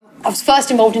was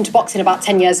first involved into boxing about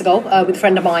 10 years ago with a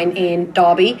friend of mine in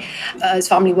Derby. His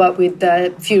family worked with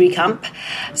the Fury Camp.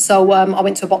 So I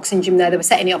went to a boxing gym there. They were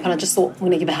setting it up and I just thought I'm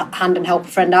going to give a hand and help a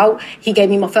friend out. He gave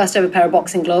me my first ever pair of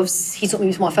boxing gloves. He took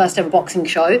me to my first ever boxing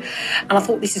show. And I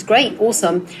thought, this is great,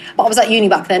 awesome. But I was at uni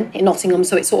back then in Nottingham,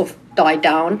 so it sort of died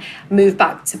down. Moved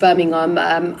back to Birmingham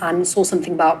and saw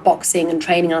something about boxing and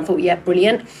training. And I thought, yeah,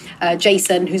 brilliant.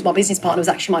 Jason, who's my business partner, was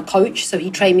actually my coach. So he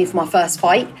trained me for my first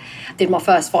fight. Did my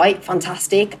first fight,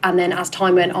 fantastic. And then as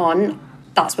time went on,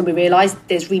 that's when we realised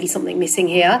there's really something missing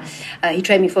here. He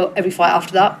trained me for every fight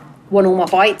after that, won all my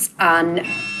fights, and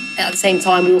at the same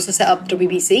time we also set up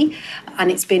WBC,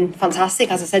 and it's been fantastic.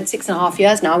 As I said, 6.5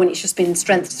 years now, and it's just been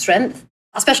strength to strength.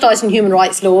 I specialised in human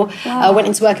rights law. Wow. I went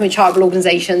into working with charitable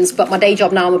organisations, but my day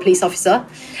job now, I'm a police officer.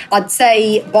 I'd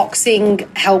say boxing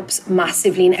helps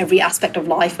massively in every aspect of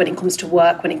life, when it comes to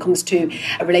work, when it comes to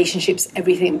relationships,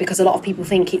 everything, because a lot of people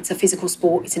think it's a physical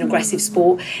sport, it's an aggressive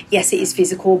sport. Yes, it is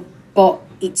physical, but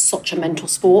it's such a mental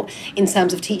sport in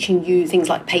terms of teaching you things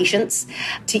like patience,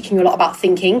 teaching you a lot about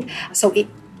thinking. So it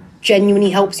genuinely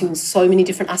helps you in so many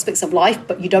different aspects of life,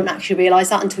 but you don't actually realise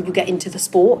that until you get into the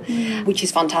sport, which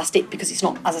is fantastic because it's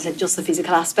not, as I said, just the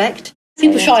physical aspect.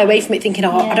 People shy away from it thinking,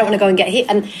 I don't want to go and get hit.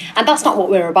 And that's not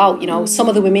what we're about, you know. Some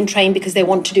of the women train because they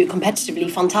want to do it competitively,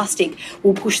 fantastic.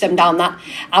 We'll push them down that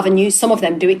avenue. Some of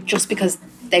them do it just because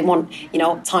they want, you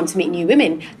know, time to meet new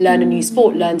women, learn a new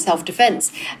sport, learn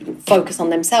self-defence, focus on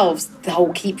themselves, the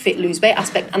whole keep fit, lose weight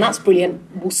aspect. And that's brilliant.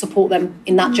 We'll support them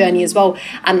in that journey as well.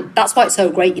 And that's why it's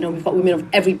so great. You know, we've got women of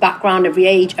every background, every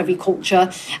age, every culture.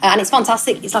 And it's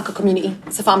fantastic. It's like a community.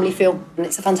 It's a family feel. And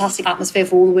it's a fantastic atmosphere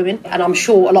for all the women. And I'm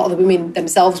sure a lot of the women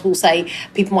themselves will say,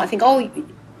 people might think, oh,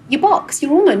 you box,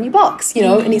 you're a woman, you box, you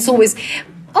know. And it's always...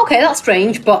 okay, that's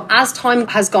strange, but as time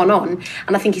has gone on,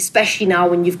 and I think especially now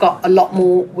when you've got a lot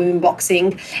more women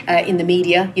boxing in the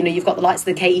media, you know, you've got the likes of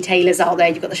the Katie Taylors out there,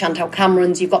 you've got the Chantel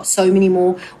Camerons, you've got so many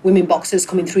more women boxers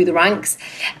coming through the ranks.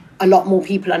 A lot more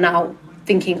people are now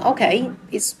thinking, okay,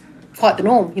 it's quite the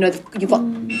norm. You know, you've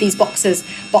got these boxers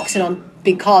boxing on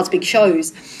big cards, big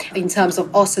shows. In terms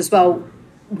of us as well,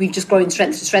 we've just grown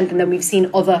strength to strength, and then we've seen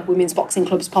other women's boxing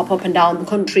clubs pop up and down the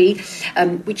country,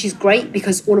 which is great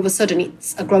because all of a sudden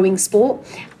it's a growing sport.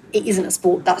 It isn't a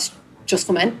sport that's just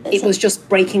for men. It was just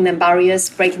breaking them barriers,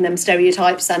 breaking them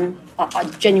stereotypes, and I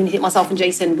genuinely think myself and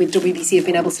Jason with WBC have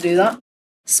been able to do that.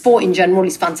 Sport in general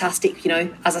is fantastic, you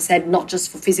know, as I said, not just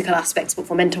for physical aspects, but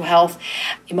for mental health,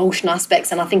 emotional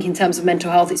aspects. And I think in terms of mental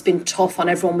health, it's been tough on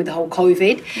everyone with the whole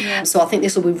COVID. Yeah. So I think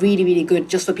this will be really, really good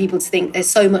just for people to think there's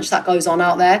so much that goes on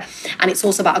out there. And it's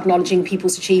also about acknowledging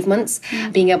people's achievements,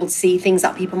 being able to see things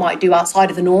that people might do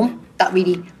outside of the norm. That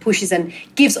really pushes and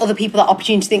gives other people that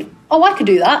opportunity to think, oh, I could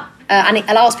do that. And it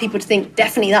allows people to think,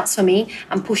 definitely that's for me,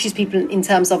 and pushes people in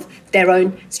terms of their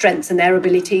own strengths and their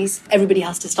abilities. Everybody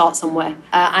has to start somewhere.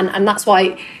 And that's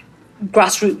why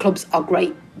grassroots clubs are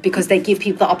great, because they give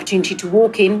people the opportunity to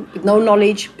walk in with no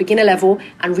knowledge, beginner level,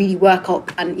 and really work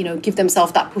up and, you know, give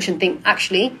themselves that push and think,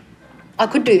 actually, I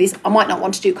could do this. I might not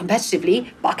want to do it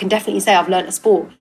competitively, but I can definitely say I've learnt a sport.